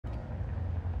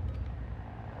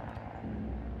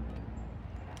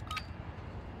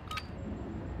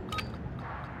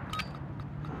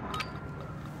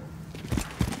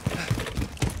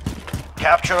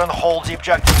Capture and hold the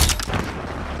objectives.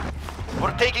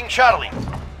 We're taking Charlie.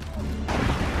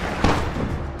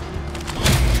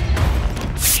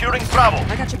 Securing Bravo.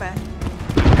 I got your back.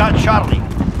 Got Charlie.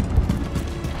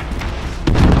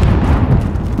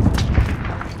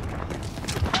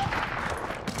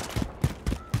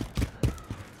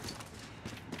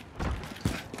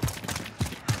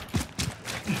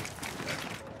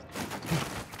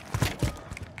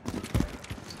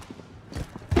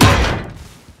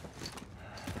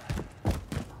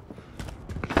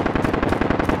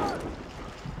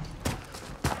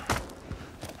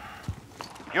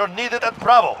 You're needed at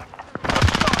Bravo.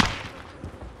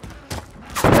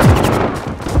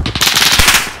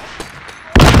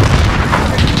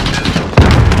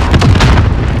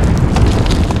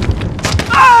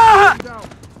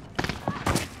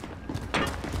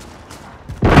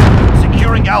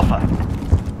 Securing Alpha.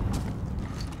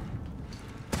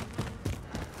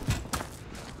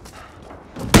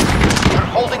 We're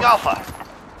holding Alpha.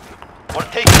 We're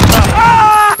taking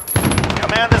Bravo.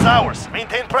 Command is ours.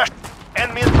 Maintain pressure.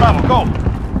 Enemy at Bravo, go!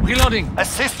 Reloading!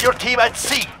 Assist your team at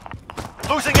C!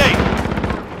 Losing A!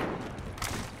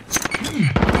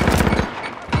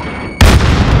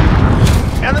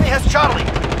 Enemy has Charlie!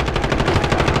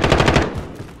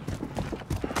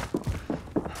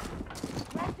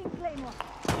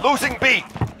 Losing B!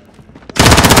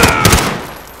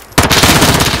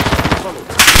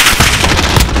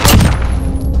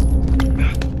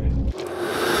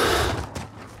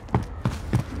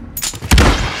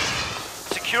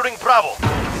 Securing Bravo.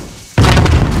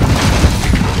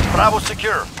 Bravo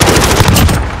secure.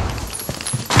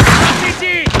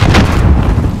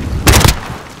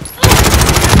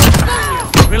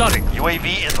 Reloading.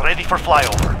 UAV is ready for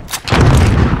flyover.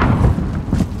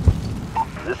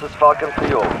 This is Falcon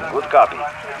 3-0. Good copy.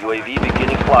 UAV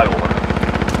beginning flyover.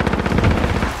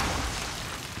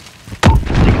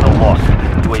 Signal lost.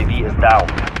 UAV is down.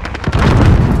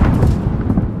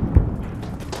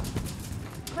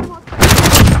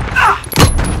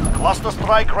 Cluster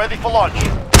strike ready for launch.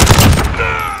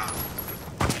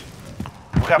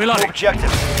 We have two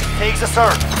objectives. Take the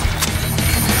third.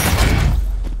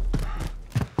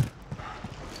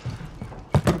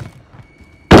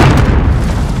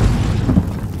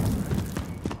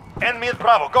 Enemy at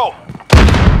Bravo, go!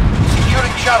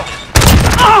 Securing Charlie.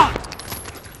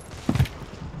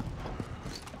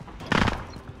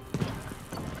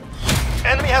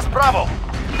 Enemy has Bravo.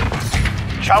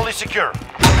 Charlie secure.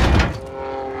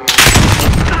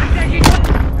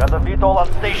 Got a VTOL on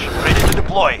station, ready to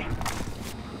deploy.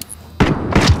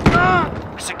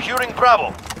 Securing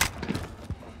Bravo.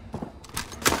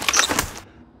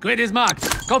 Grid is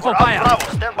marked. Go for We're fire. on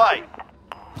Bravo, stand by.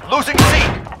 Losing C.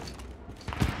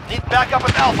 Need backup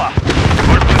at Alpha.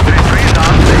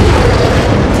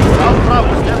 We're on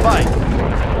Bravo, stand by.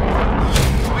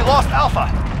 We lost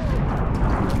Alpha.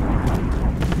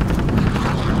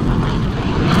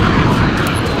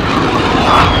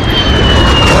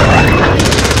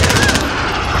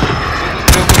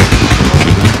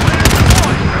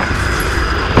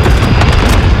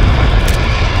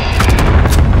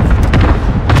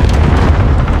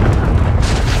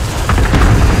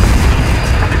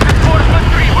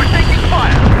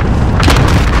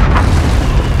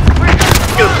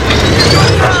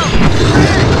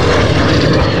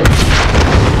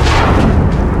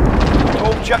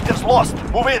 Objectives lost.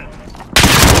 Move in.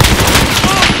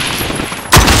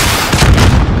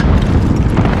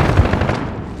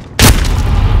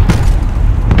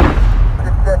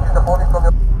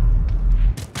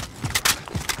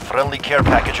 Friendly care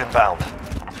package inbound.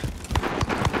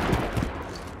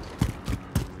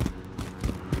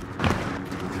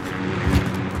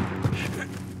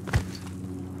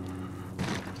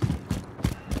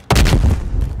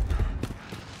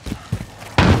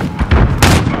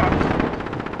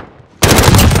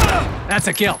 That's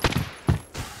a kill.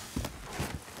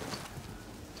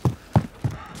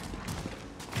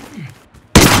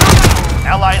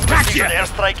 Allies receiving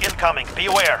airstrike incoming.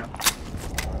 Beware.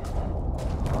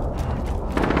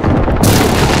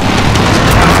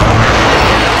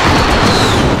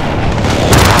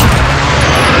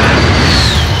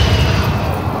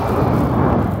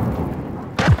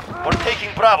 We're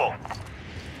taking Bravo.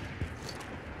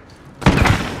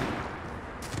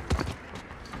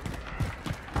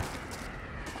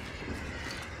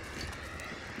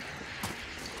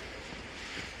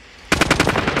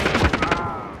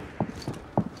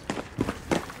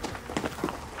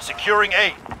 Securing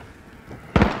A.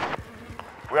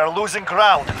 We are losing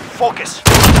ground. Focus.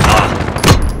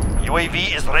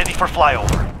 UAV is ready for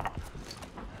flyover.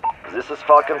 This is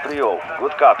Falcon 3-0.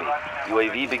 Good copy.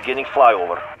 UAV beginning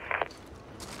flyover.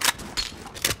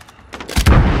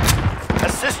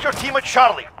 Assist your team at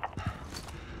Charlie.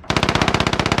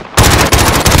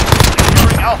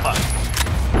 Securing Alpha.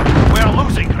 We are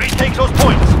losing. Retake those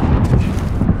points.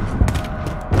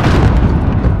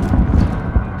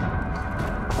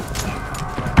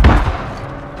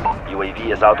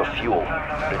 UAV is out of fuel.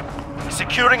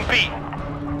 Securing B.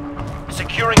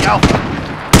 Securing Alpha.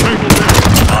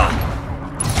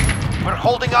 We're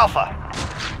holding Alpha.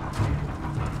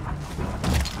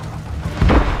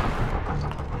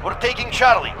 We're taking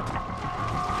Charlie.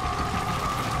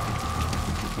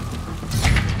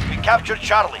 We captured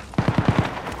Charlie.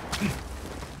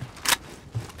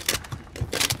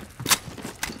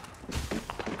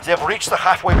 They've reached the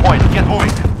halfway point. Get moving.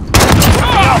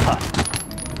 Alpha.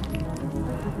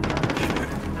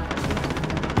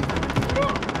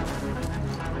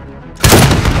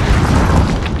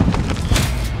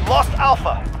 Lost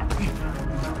Alpha.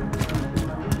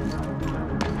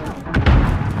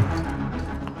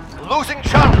 Losing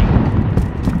Charlie.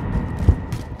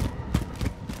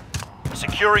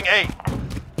 Securing A.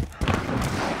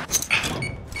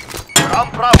 We're on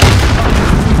Bravo.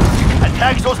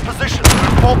 Attack those positions.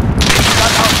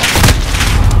 Got Alpha.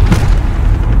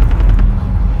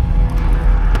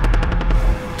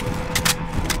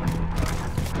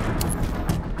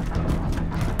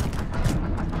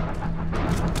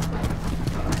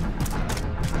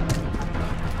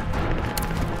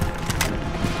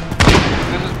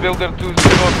 Builder 2-0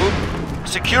 good.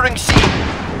 Securing C.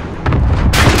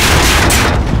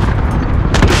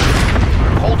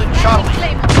 We're holding Charlie.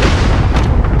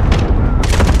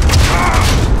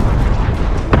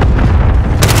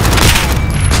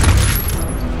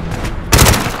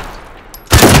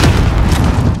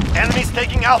 Enemies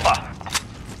taking Alpha.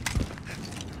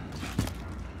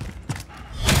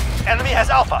 Enemy has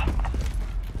Alpha.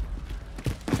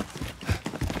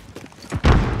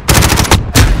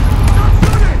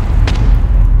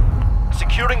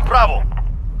 Securing Bravo.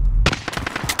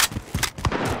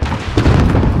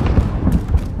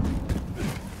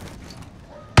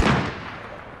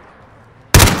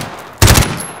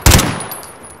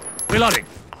 Reloading.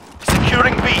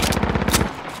 Securing B.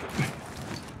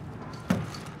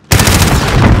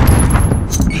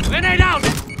 Grenade out!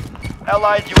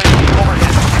 Allied UAV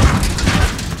overhead.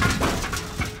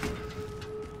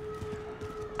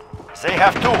 They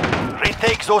have two.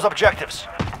 Retake those objectives.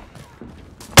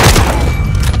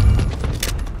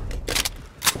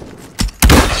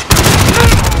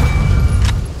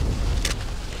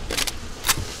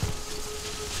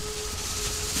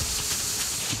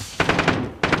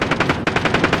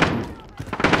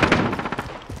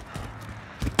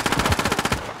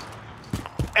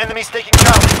 Enemies taking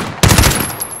Charlie.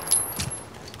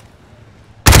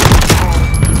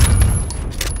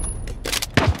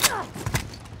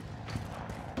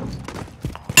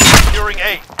 Securing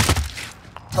A.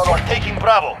 We're taking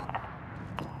Bravo.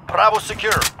 Bravo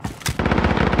secure.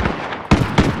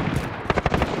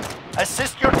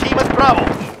 Assist your team at Bravo.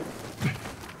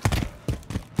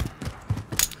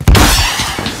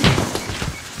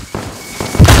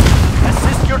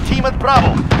 Assist your team at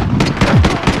Bravo.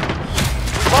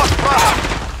 Lost Bravo.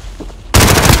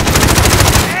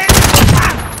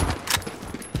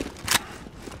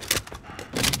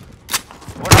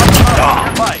 We're on Bravo.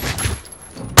 Nearby.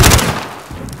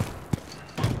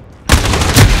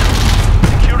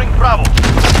 Securing Bravo.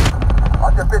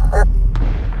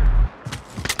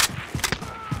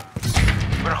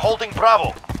 We're holding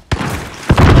Bravo.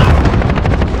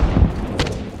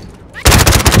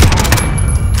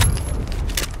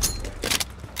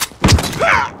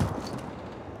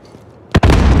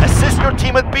 Assist your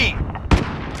team at B.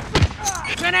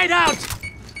 Grenade out!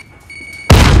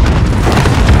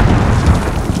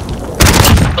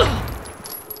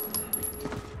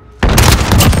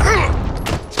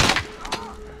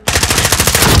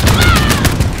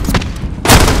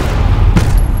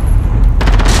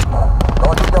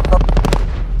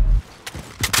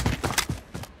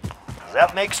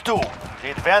 That makes two.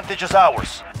 The advantage is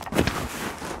ours.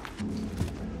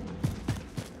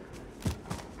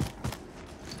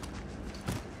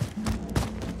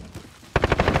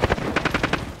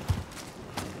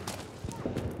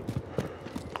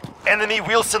 Enemy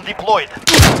Wilson deployed.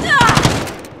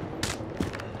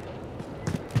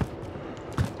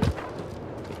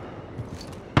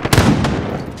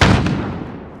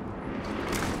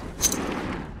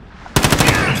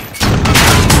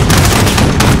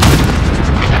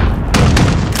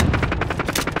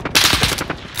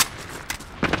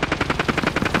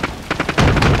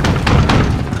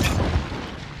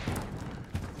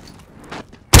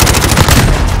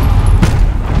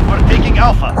 We're taking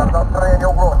Alpha.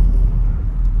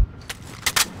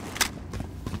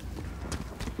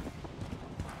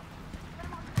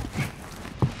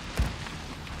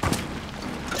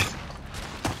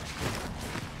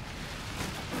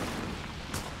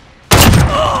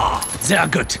 Sehr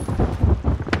gut.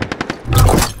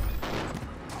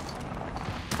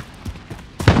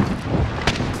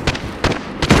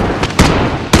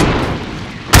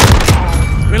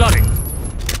 Reloading.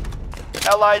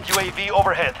 Allied UAV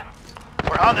overhead.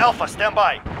 We're on Alpha, stand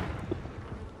by.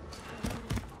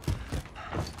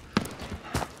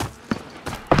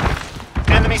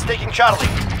 Enemies taking Charlie.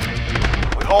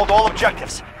 We hold all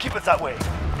objectives. Keep it that way.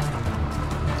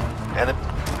 And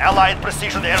Allied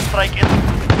precision airstrike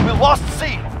in. We lost C.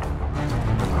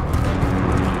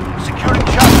 Securing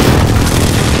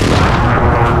Charlie.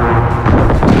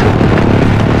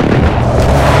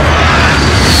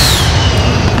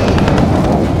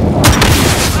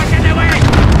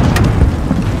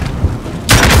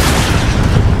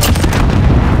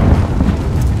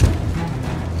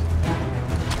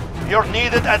 You're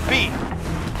needed at B.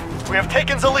 We have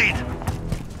taken the lead.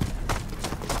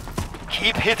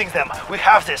 Keep hitting them. We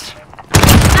have this.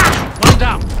 One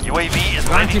down. UAV is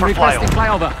ready Granting for requesting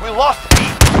flyover. flyover. We lost B.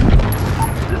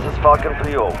 This is Falcon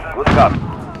 3-0. Good copy.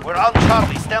 We're on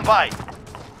Charlie. Stand by.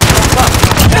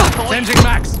 Lost the lead. Changing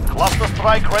max. Cluster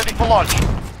strike ready for launch.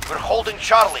 We're holding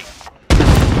Charlie.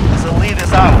 The lead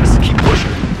is ours. Keep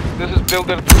pushing. This is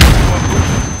builder 2, super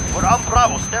good. We're on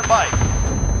Bravo. Stand by.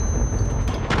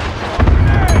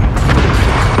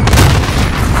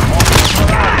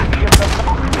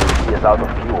 He is out of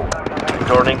fuel.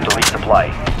 Returning to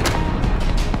resupply.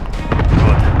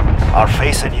 Good. Our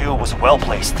face in you was well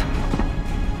placed.